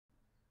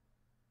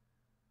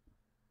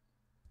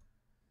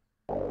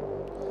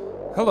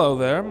Hello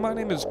there, my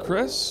name is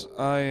Chris.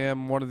 I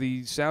am one of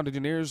the sound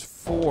engineers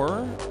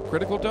for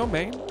Critical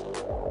Domain.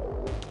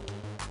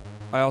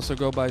 I also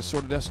go by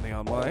Sword of Destiny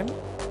online.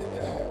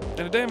 And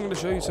today I'm going to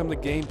show you some of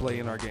the gameplay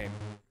in our game.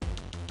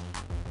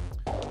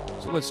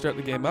 So let's start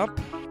the game up.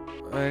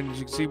 And as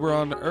you can see, we're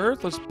on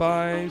Earth. Let's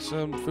buy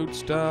some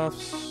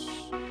foodstuffs,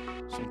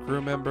 some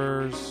crew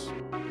members,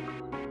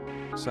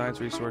 science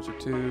resource or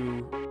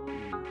two,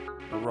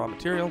 raw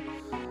material.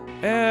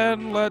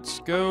 And let's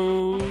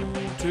go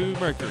to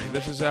Mercury.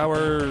 This is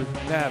our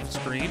nav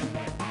screen.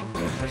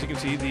 As you can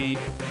see, the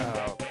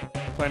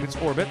planet's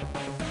orbit.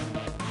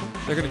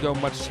 They're going to go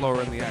much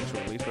slower in the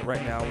actual release, but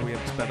right now we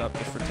have it sped up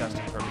just for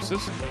testing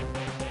purposes.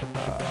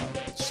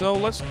 So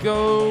let's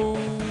go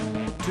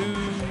to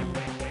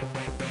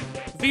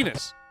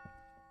Venus.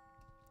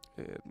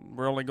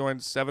 We're only going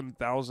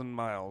 7,000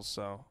 miles,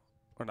 so...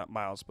 Or not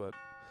miles, but...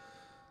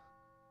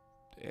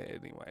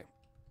 Anyway.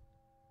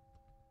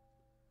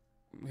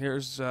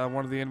 Here's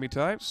one of the enemy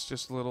types,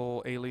 just a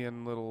little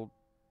alien little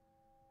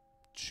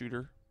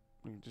shooter,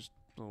 just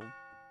a little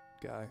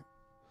guy.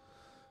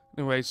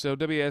 Anyway, so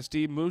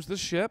WSD moves the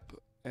ship,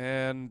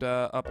 and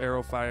up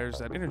arrow fires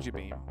that energy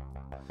beam.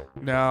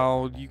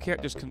 Now, you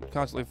can't just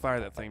constantly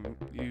fire that thing.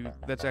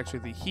 That's actually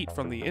the heat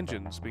from the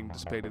engines being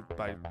dissipated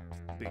by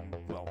being,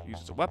 well,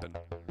 used as a weapon.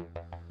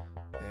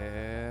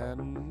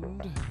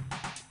 And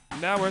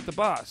now we're at the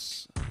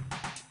boss.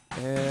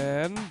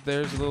 And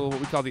there's a little, what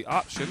we call the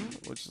option,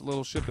 which is a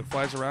little ship that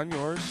flies around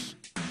yours,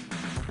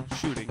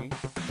 shooting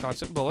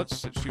constant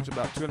bullets. It shoots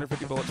about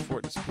 250 bullets before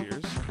it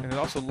disappears. And it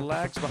also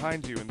lags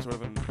behind you in sort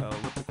of an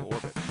elliptical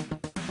orbit.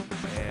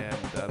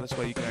 And this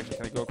way you can actually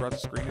kind of go across the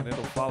screen and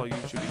it'll follow you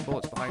shooting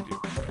bullets behind you.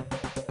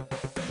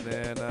 And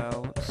then,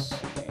 let's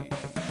see, there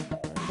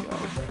we go,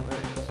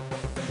 there he is.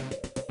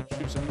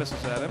 Shoot some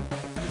missiles at him,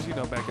 because you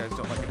know bad guys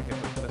don't like getting hit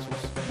with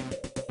missiles.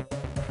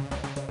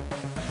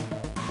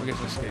 I guess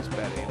in this case,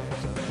 bad aliens.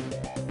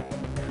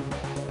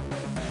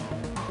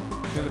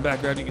 In the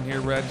background, you can hear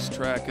Red's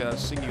track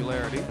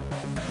Singularity.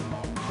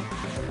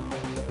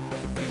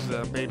 He's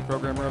the main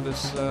programmer of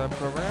this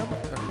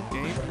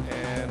game,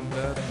 and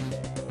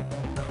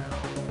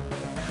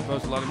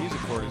composed a lot of music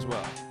for it as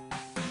well.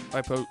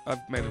 I've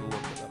made a little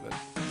bit of it.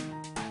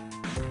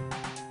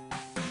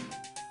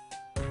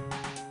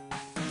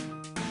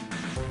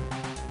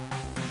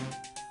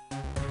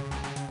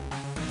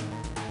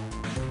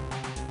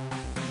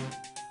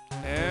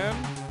 And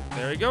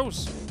there he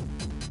goes.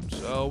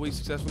 So we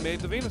successfully made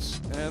it to Venus,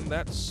 and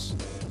that's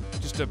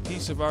just a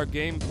piece of our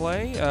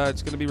gameplay.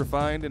 It's going to be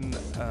refined and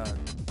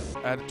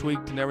added,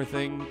 tweaked, and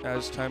everything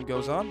as time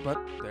goes on, but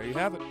there you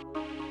have it.